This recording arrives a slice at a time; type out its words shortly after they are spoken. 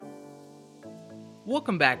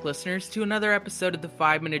Welcome back, listeners, to another episode of the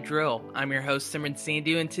 5-Minute Drill. I'm your host, Simran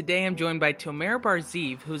Sandhu, and today I'm joined by Tomer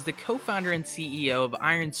Bar-Zeev, who's the co-founder and CEO of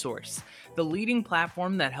ironSource, the leading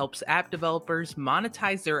platform that helps app developers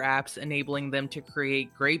monetize their apps, enabling them to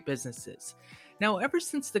create great businesses. Now, ever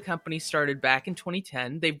since the company started back in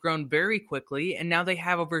 2010, they've grown very quickly, and now they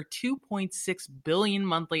have over 2.6 billion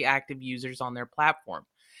monthly active users on their platform.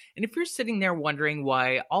 And if you're sitting there wondering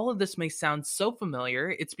why all of this may sound so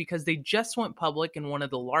familiar, it's because they just went public in one of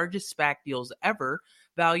the largest SPAC deals ever,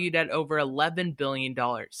 valued at over $11 billion.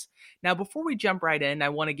 Now, before we jump right in, I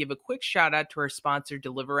want to give a quick shout out to our sponsor,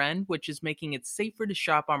 DeliverEnd, which is making it safer to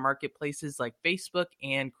shop on marketplaces like Facebook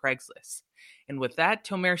and Craigslist. And with that,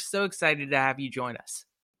 Tomer, so excited to have you join us.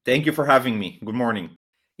 Thank you for having me. Good morning.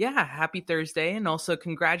 Yeah, happy Thursday, and also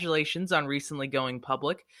congratulations on recently going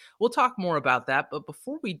public. We'll talk more about that, but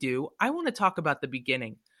before we do, I want to talk about the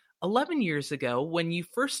beginning. 11 years ago, when you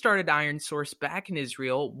first started ironSource back in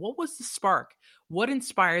Israel, what was the spark? What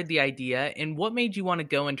inspired the idea, and what made you want to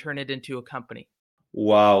go and turn it into a company?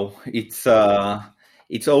 Wow, it's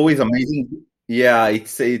always amazing. Yeah,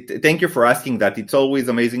 thank you for asking that. It's always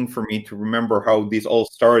amazing for me to remember how this all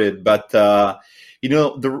started, but the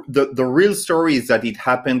real story is that it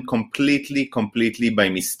happened completely by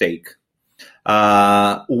mistake.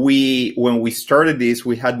 When we started this,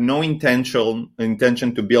 we had no intention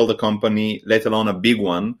to build a company, let alone a big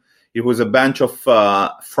one. It was a bunch of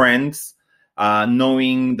friends,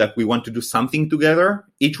 knowing that we want to do something together.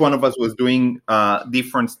 Each one of us was doing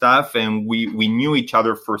different stuff, and we knew each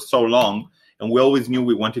other for so long, and we always knew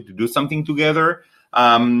we wanted to do something together.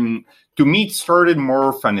 To me, it started more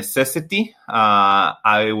of a necessity.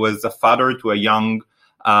 I was a father to a young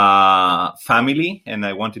family, and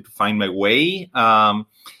I wanted to find my way. And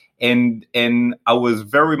I was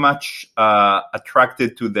very much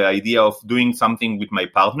attracted to the idea of doing something with my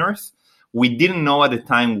partners. We didn't know at the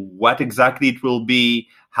time what exactly it will be,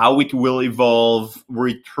 how it will evolve.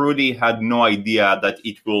 We truly had no idea that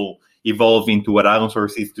it will evolve into what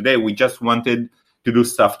ironSource is today. We just wanted to do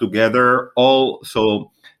stuff together. I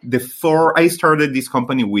started this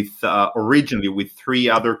company originally with three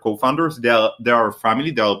other co-founders. They are family.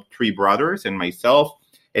 They are three brothers and myself.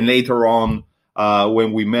 And later on,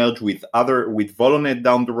 when we merged with Volonet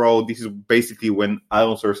down the road, this is basically when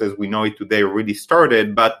ironSource as we know it today really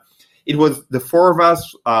started. But it was the four of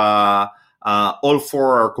us, all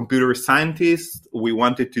four are computer scientists. We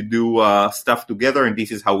wanted to do stuff together, and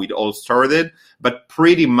this is how it all started, but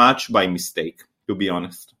pretty much by mistake, to be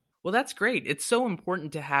honest. Well, that's great. It's so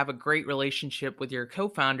important to have a great relationship with your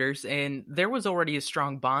co-founders, and there was already a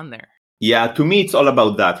strong bond there. Yeah, to me, it's all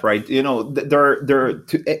about that, right?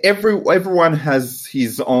 Everyone has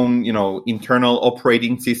his own, internal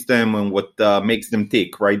operating system and what makes them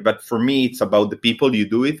tick, right? But for me, it's about the people you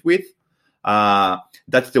do it with.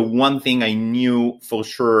 That's the one thing I knew for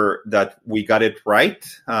sure that we got it right.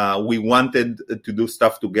 We wanted to do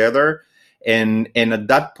stuff together. And at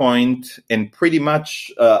that point, and pretty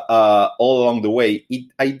much all along the way,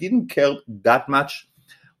 I didn't care that much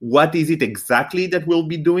what is it exactly that we'll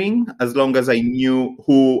be doing, as long as I knew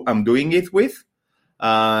who I'm doing it with.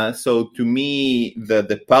 So to me,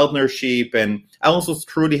 the partnership, and also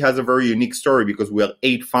truly has a very unique story because we are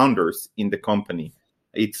 8 founders in the company.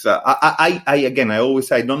 It's I always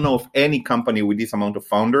say I don't know of any company with this amount of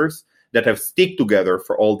founders that have stick together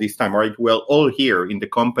for all this time. Right, we're all here in the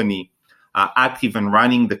company. Active and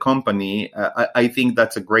running the company. I think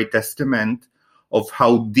that's a great testament of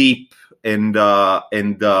how deep and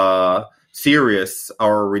serious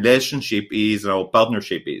our relationship is, our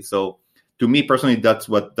partnership is. So to me personally, that's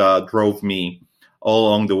what drove me all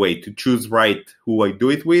along the way to choose right who I do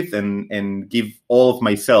it with and give all of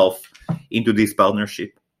myself into this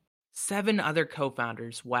partnership. 7 other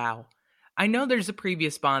co-founders. Wow. I know there's a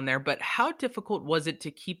previous bond there, but how difficult was it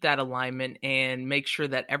to keep that alignment and make sure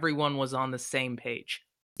that everyone was on the same page?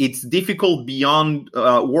 It's difficult beyond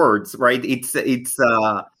words, right? It's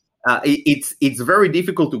very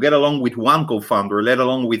difficult to get along with one co-founder, let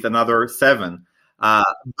alone with another 7.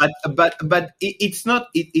 But it's not.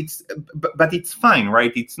 But it's fine,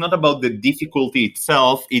 right? It's not about the difficulty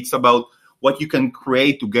itself. It's about what you can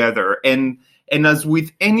create together. And as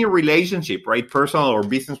with any relationship, right, personal or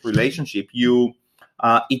business relationship,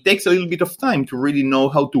 it takes a little bit of time to really know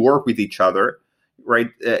how to work with each other, right?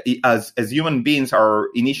 As human beings, our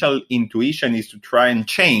initial intuition is to try and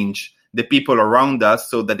change the people around us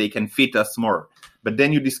so that they can fit us more. But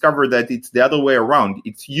then you discover that it's the other way around.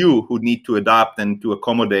 It's you who need to adapt and to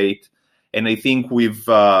accommodate. And I think we've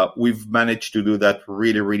managed to do that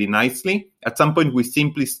really, really nicely. At some point, we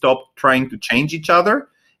simply stopped trying to change each other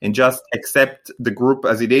and just accept the group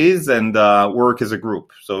as it is and work as a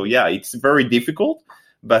group. So yeah, it's very difficult,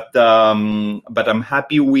 but I'm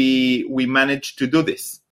happy we managed to do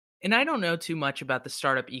this. And I don't know too much about the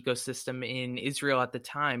startup ecosystem in Israel at the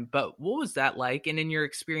time, but what was that like? And in your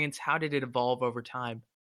experience, how did it evolve over time?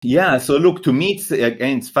 Yeah, so look, to me,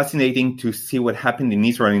 it's fascinating to see what happened in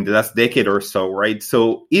Israel in the last decade or so, right?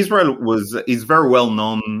 So Israel is very well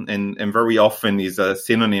known and very often is a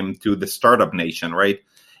synonym to the startup nation, right?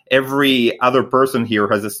 Every other person here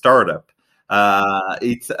has a startup.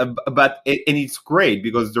 It's great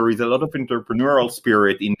because there is a lot of entrepreneurial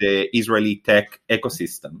spirit in the Israeli tech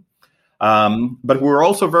ecosystem. But we're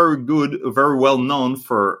also very well known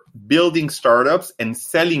for building startups and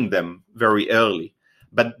selling them very early.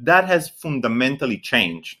 But that has fundamentally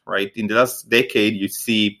changed, right? In the last decade, you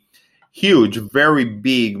see huge, very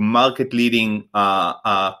big market-leading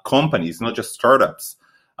companies, not just startups,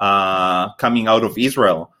 coming out of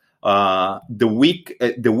Israel. The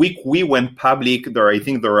week we went public, I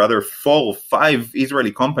think there are other 4 or 5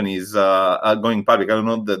 Israeli companies going public. I don't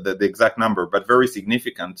know the exact number, but very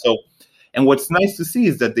significant. So, and what's nice to see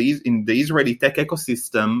is that in the Israeli tech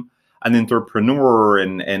ecosystem, an entrepreneur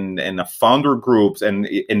and a founder groups and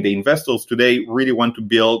the investors today really want to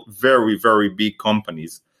build very, very big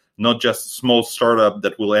companies, not just small startup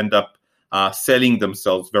that will end up selling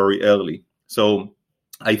themselves very early. So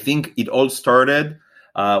I think it all started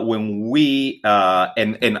when we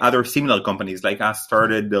and other similar companies like us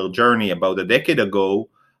started their journey about a decade ago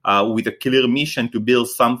with a clear mission to build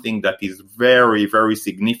something that is very, very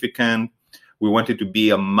significant. We wanted to be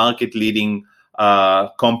a market-leading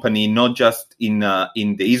company, not just in the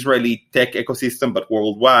Israeli tech ecosystem, but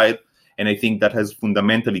worldwide. And I think that has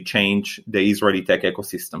fundamentally changed the Israeli tech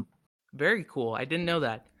ecosystem. Very cool. I didn't know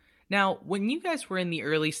that. Now, when you guys were in the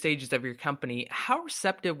early stages of your company, how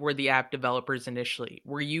receptive were the app developers initially?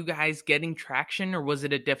 Were you guys getting traction, or was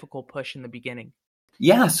it a difficult push in the beginning?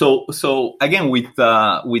 Yeah, so again, with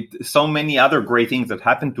so many other great things that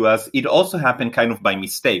happened to us, it also happened kind of by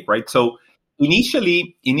mistake, right? So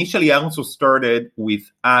initially, I also started with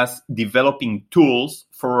us developing tools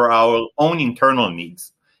for our own internal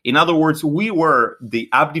needs. In other words, we were the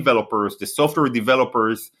app developers, the software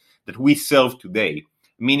developers that we serve today.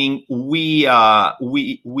 Meaning, we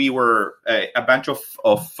were a bunch of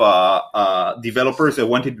developers that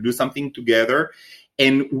wanted to do something together.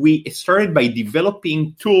 And we started by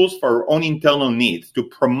developing tools for our own internal needs to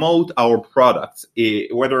promote our products,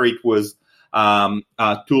 whether it was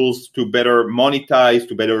tools to better monetize,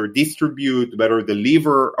 to better distribute, to better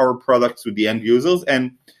deliver our products to the end users.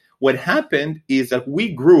 And what happened is that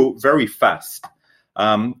we grew very fast.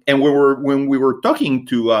 And when we were talking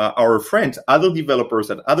to our friends, other developers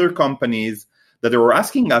at other companies, that they were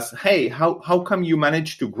asking us, "Hey, how come you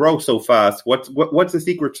managed to grow so fast? What's the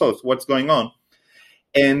secret sauce? What's going on?"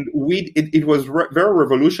 And it was very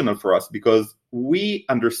revolutionary for us because we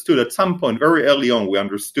understood at some point very early on, we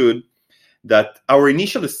understood that our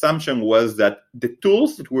initial assumption was that the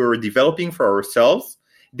tools that we were developing for ourselves,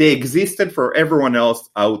 they existed for everyone else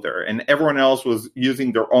out there, and everyone else was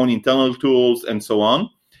using their own internal tools and so on.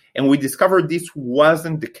 And we discovered this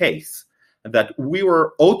wasn't the case, that we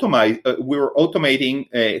were automating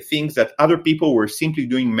things that other people were simply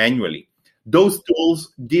doing manually. Those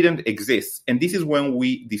tools didn't exist. And this is when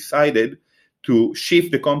we decided to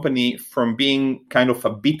shift the company from being kind of a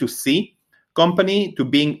B2C company to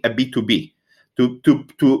being a B2B, to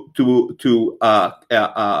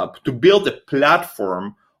build a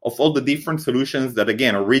platform of all the different solutions that,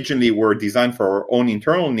 again, originally were designed for our own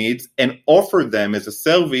internal needs and offer them as a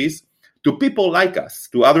service to people like us,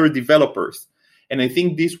 to other developers. And I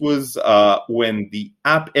think this was when the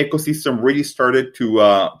app ecosystem really started to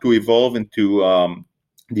evolve and to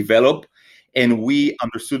develop. And we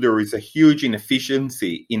understood there is a huge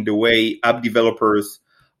inefficiency in the way app developers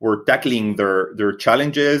were tackling their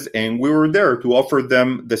challenges. And we were there to offer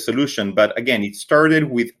them the solution. But again, it started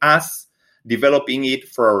with us developing it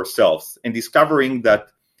for ourselves and discovering that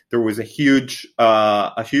there was a huge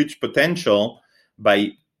potential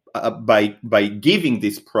by giving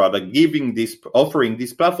this product, offering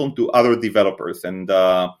this platform to other developers. And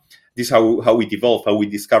this is how we developed, how we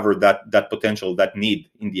discovered that potential, that need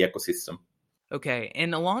in the ecosystem. Okay,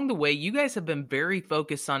 and along the way, you guys have been very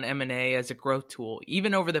focused on M&A as a growth tool.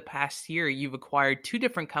 Even over the past year, you've acquired 2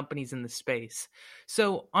 different companies in the space.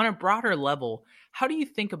 So on a broader level, how do you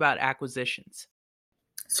think about acquisitions?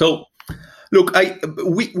 So, look,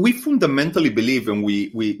 we fundamentally believe, and we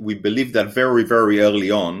believe that very, very early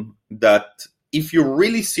on, that if you're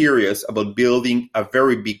really serious about building a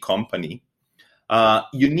very big company,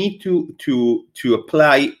 you need to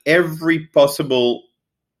apply every possible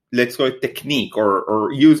let's call it technique,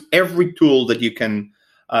 or use every tool that you can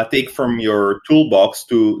take from your toolbox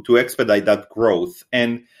to expedite that growth.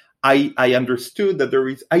 And I understood that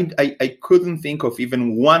I couldn't think of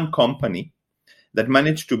even one company that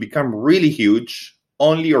managed to become really huge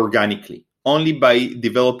only organically, only by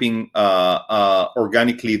developing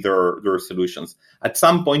organically their solutions. At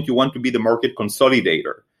some point, you want to be the market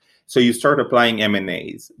consolidator. So you start applying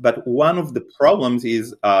M&As. But one of the problems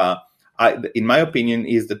is, in my opinion,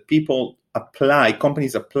 is that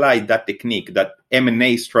companies apply that technique, that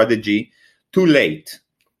M&A strategy, too late.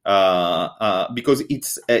 Because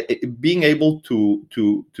it's being able to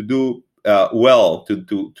do well,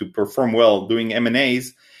 to perform well doing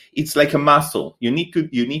M&As, it's like a muscle. You need to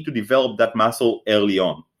develop that muscle early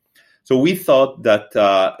on. So we thought that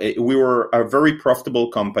we were a very profitable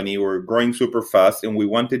company. We were growing super fast, and we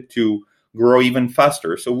wanted to grow even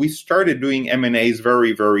faster. So we started doing M&As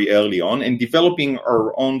very, very early on, and developing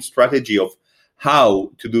our own strategy of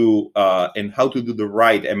how to do the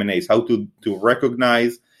right M&As, how to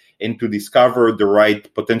recognize and to discover the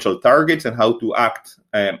right potential targets, and how to act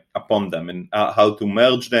upon them, and how to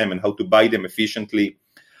merge them, and how to buy them efficiently.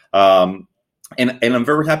 And I'm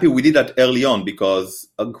very happy we did that early on, because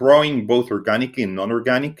growing both organically and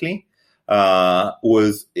non-organically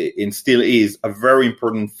was and still is a very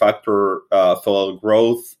important factor for our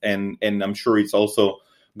growth, and I'm sure it's also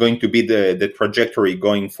going to be the trajectory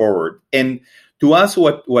going forward. And to us,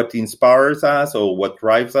 what inspires us or what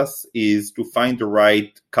drives us is to find the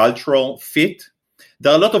right cultural fit.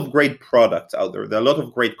 There are a lot of great products out there. There are a lot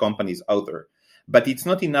of great companies out there. But it's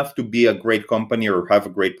not enough to be a great company or have a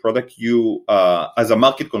great product. You, as a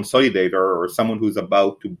market consolidator or someone who's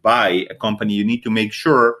about to buy a company, you need to make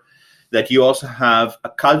sure that you also have a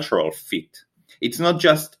cultural fit. It's not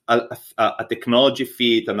just a technology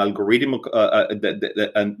fit, an algorithm,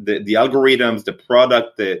 the algorithms, the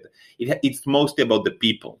product. It's mostly about the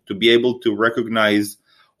people, to be able to recognize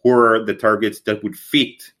who are the targets that would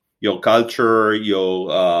fit your culture,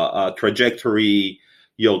 your trajectory,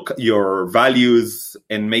 your values,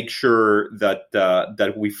 and make sure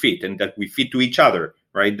that we fit, and that we fit to each other,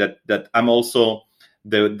 right? That I'm also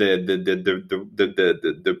I'm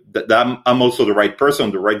also the right person,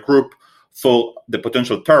 the right group for the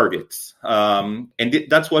potential targets, and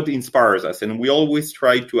that's what inspires us. And we always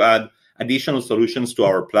try to add additional solutions to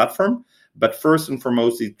our platform, but first and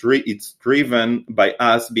foremost, it's driven by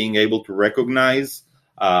us being able to recognize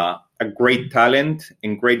a great talent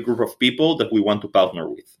and great group of people that we want to partner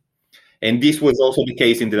with. And this was also the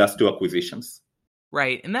case in the last two acquisitions.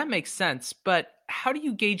 Right, and that makes sense, but how do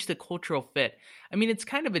you gauge the cultural fit? I mean, it's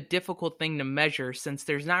kind of a difficult thing to measure since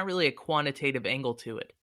there's not really a quantitative angle to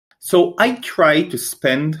it. So I try to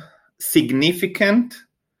spend insignificant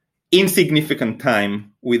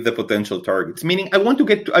time with the potential targets, meaning I want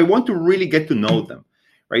to really get to know them,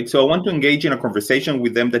 right? So I want to engage in a conversation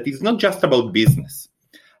with them that is not just about business.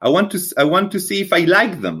 I want to see if I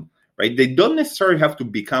like them, right? They don't necessarily have to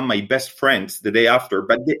become my best friends the day after,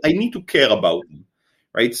 but I need to care about them,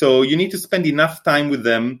 right? So you need to spend enough time with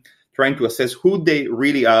them trying to assess who they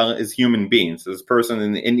really are as human beings, as person,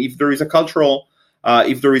 and if there is a cultural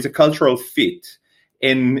fit.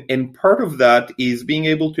 And part of that is being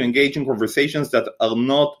able to engage in conversations that are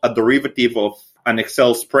not a derivative of an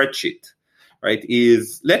Excel spreadsheet, right?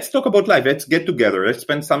 Is let's talk about life. Let's get together. Let's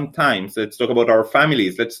spend some time. Let's talk about our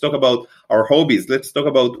families. Let's talk about our hobbies. Let's talk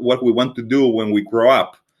about what we want to do when we grow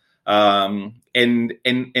up, and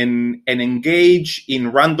engage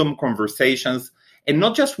in random conversations, and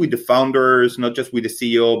not just with the founders, not just with the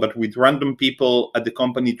CEO, but with random people at the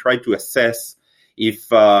company. Try to assess if,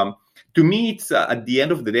 to me, it's at the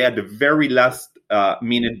end of the day, at the very last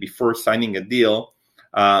minute before signing a deal,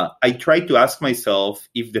 I try to ask myself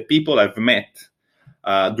if the people I've met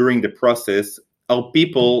during the process are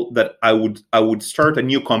people that I would start a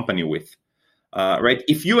new company with, right?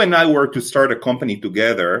 If you and I were to start a company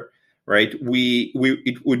together, right,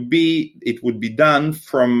 it would be done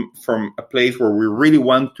from a place where we really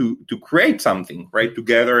want to create something, right,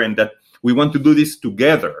 together, and that we want to do this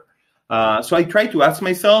together. So I try to ask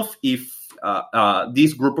myself if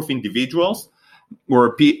this group of individuals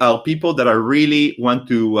are people that I really want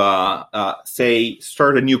to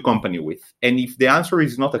start a new company with. And if the answer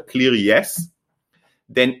is not a clear yes,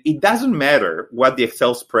 then it doesn't matter what the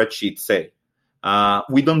Excel spreadsheets say.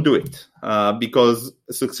 We don't do it because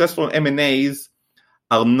successful M&As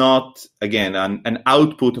are not, again, an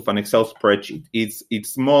output of an Excel spreadsheet.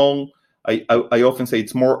 It's more, I often say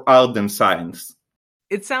it's more art than science.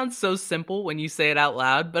 It sounds so simple when you say it out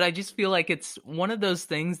loud, but I just feel like it's one of those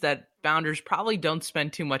things that founders probably don't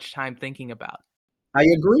spend too much time thinking about. I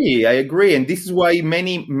agree, and this is why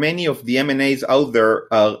many of the M&As out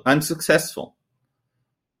there are unsuccessful.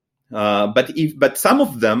 But some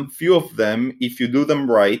of them, few of them, if you do them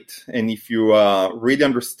right, and if you really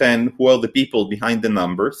understand who are the people behind the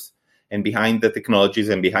numbers and behind the technologies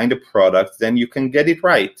and behind the products, then you can get it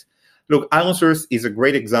right. Look, ironSource is a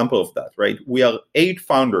great example of that, right? We are 8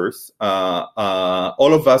 founders.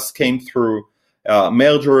 All of us came through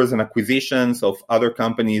mergers and acquisitions of other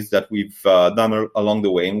companies that we've done along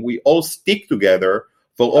the way, and we all stick together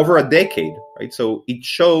for over a decade, right? So it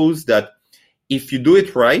shows that if you do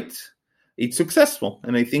it right, it's successful.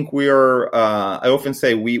 And I think we are, I often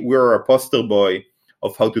say we're a poster boy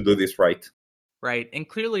of how to do this right. Right. And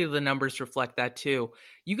clearly the numbers reflect that too.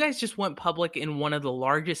 You guys just went public in one of the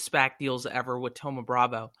largest SPAC deals ever with Tomer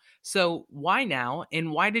Bravo. So why now?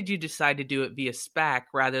 And why did you decide to do it via SPAC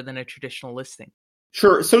rather than a traditional listing?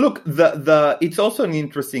 Sure. So look, it's also an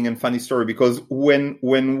interesting and funny story because when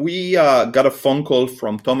we got a phone call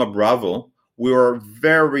from Tomer Bravo, we were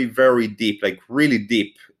very, very deep, like really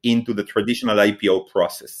deep into the traditional IPO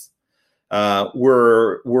process.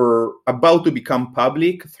 We're about to become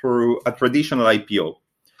public through a traditional IPO,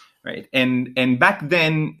 right? And back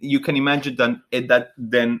then, you can imagine that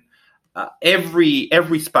every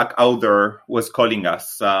SPAC out there was calling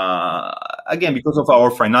us again because of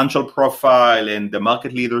our financial profile and the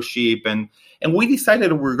market leadership, and we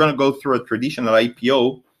decided we're going to go through a traditional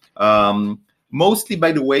IPO. Mostly,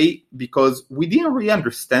 by the way, because we didn't really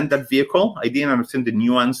understand that vehicle. I didn't understand the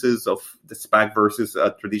nuances of the SPAC versus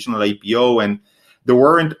a traditional IPO. And there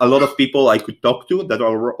weren't a lot of people I could talk to that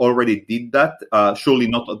already did that. Surely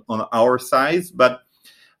not on our size. But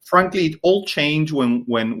frankly, it all changed when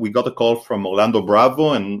we got a call from Orlando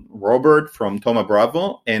Bravo and Robert from Tomer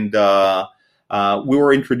Bravo. And we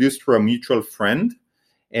were introduced to a mutual friend.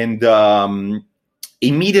 And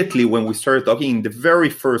immediately when we started talking in the very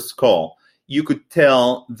first call, you could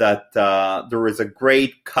tell that there was a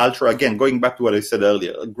great culture, again, going back to what I said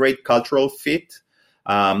earlier, a great cultural fit.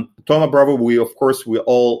 Tomer Bravo, we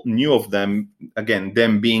all knew of them, again,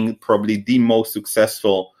 them being probably the most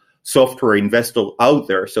successful software investor out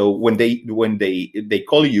there. So when they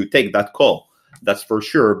call you, take that call, that's for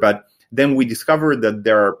sure. But then we discovered that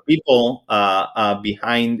there are people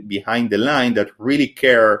behind the line that really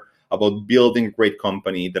care about building a great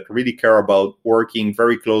company, that really care about working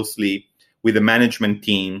very closely with the management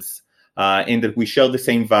teams, and that we share the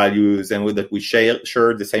same values and that we share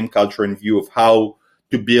the same culture and view of how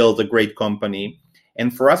to build a great company.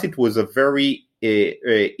 And for us, it was a very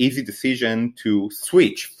easy decision to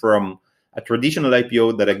switch from a traditional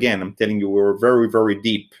IPO that, again, I'm telling you, we were very, very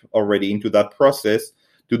deep already into that process,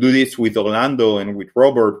 to do this with Orlando and with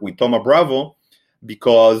Robert, with Tomer Bravo,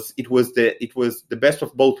 because it was the best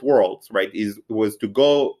of both worlds, right? It was to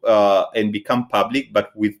go and become public,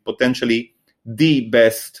 but with potentially the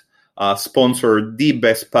best sponsor, the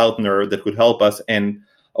best partner that could help us. And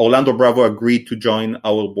Orlando Bravo agreed to join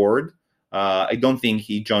our board. I don't think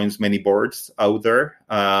he joins many boards out there,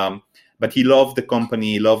 but he loved the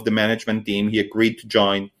company, loved the management team. He agreed to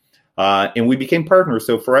join, and we became partners.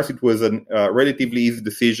 So for us, it was a relatively easy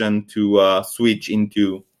decision to switch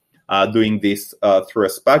into doing this through a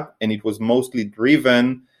SPAC, and it was mostly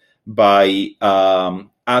driven by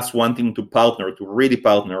us wanting to really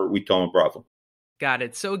partner with Tomer Bravo. Got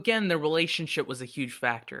it. So again, the relationship was a huge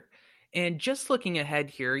factor. And just looking ahead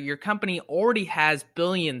here, your company already has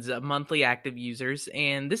billions of monthly active users,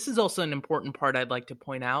 and this is also an important part I'd like to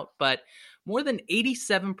point out, but more than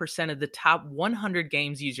 87% of the top 100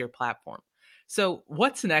 games use your platform. So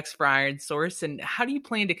what's next for ironSource, and how do you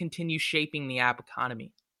plan to continue shaping the app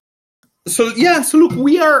economy? So look,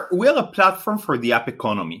 we are a platform for the app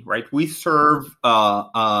economy, right? We serve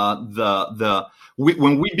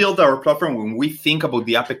when we build our platform, when we think about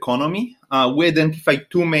the app economy, we identify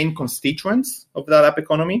 2 main constituents of that app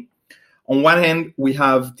economy. On one hand, we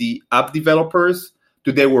have the app developers.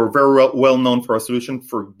 Today, we're very well known for a solution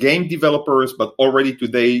for game developers, but already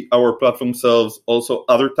today, our platform serves also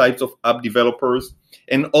other types of app developers,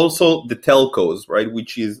 and also the telcos, right?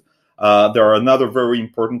 Which is there are another very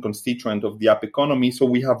important constituent of the app economy. So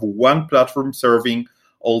we have one platform serving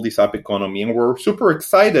all this app economy, and we're super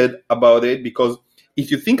excited about it because if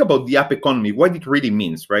you think about the app economy, what it really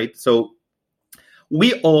means, right? So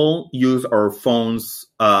we all use our phones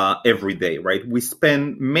every day, right? We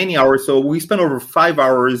spend many hours. So we spend over 5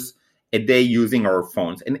 hours a day using our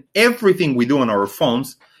phones, and everything we do on our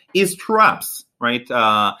phones is through apps, right?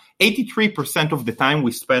 83% of the time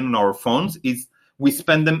we spend on our phones we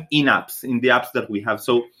spend them in apps, in the apps that we have.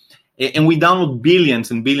 So, and we download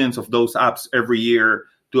billions and billions of those apps every year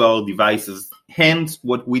to our devices. Hence,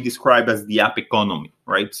 what we describe as the app economy,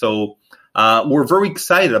 right? So we're very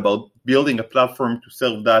excited about building a platform to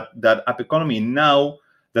serve that app economy. Now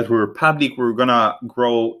that we're public, we're gonna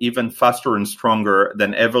grow even faster and stronger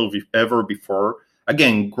than ever before.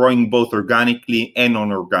 Again, growing both organically and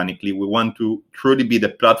non-organically. We want to truly be the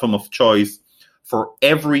platform of choice for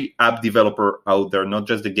every app developer out there, not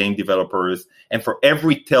just the game developers, and for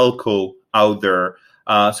every telco out there,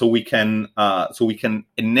 so we can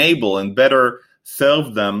enable and better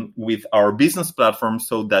serve them with our business platform,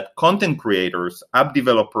 so that content creators, app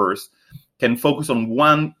developers, can focus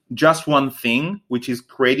on just one thing, which is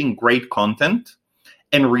creating great content,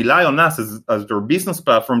 and rely on us as their business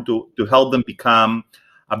platform to help them become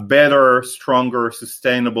a better, stronger,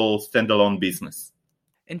 sustainable, standalone business.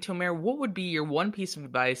 And Tomer, what would be your one piece of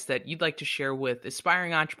advice that you'd like to share with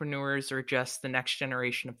aspiring entrepreneurs or just the next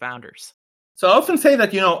generation of founders? So I often say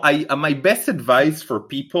that, my best advice for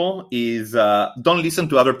people is don't listen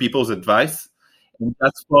to other people's advice. And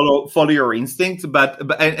just follow your instincts. But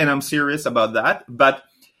I'm serious about that. But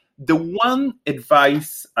the one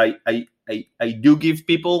advice I do give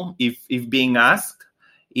people, if being asked,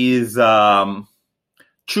 is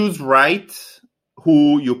choose right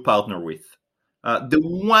who you partner with. The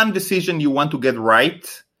one decision you want to get right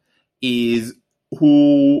is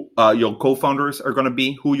who your co-founders are going to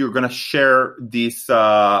be, who you're going to share this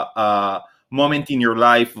moment in your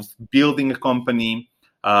life of building a company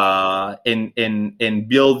and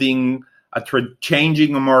building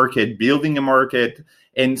changing a market, building a market.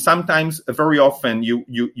 And sometimes, very often,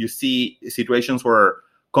 you see situations where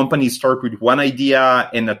companies start with one idea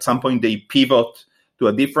and at some point they pivot to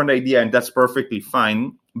a different idea, and that's perfectly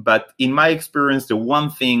fine. But in my experience, the one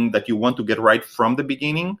thing that you want to get right from the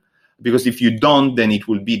beginning, because if you don't, then it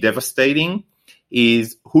will be devastating,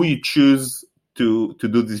 is who you choose to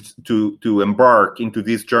do this, to embark into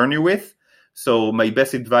this journey with. So my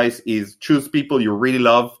best advice is choose people you really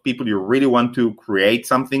love, people you really want to create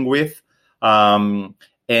something with. And,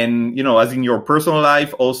 as in your personal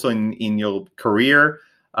life, also in your career,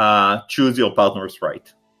 choose your partners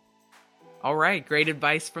right. All right, great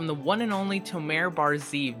advice from the one and only Tomer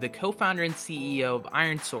Bar-Zeev, the co-founder and CEO of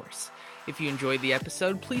ironSource. If you enjoyed the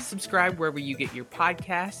episode, please subscribe wherever you get your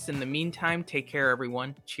podcasts. In the meantime, take care,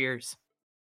 everyone. Cheers.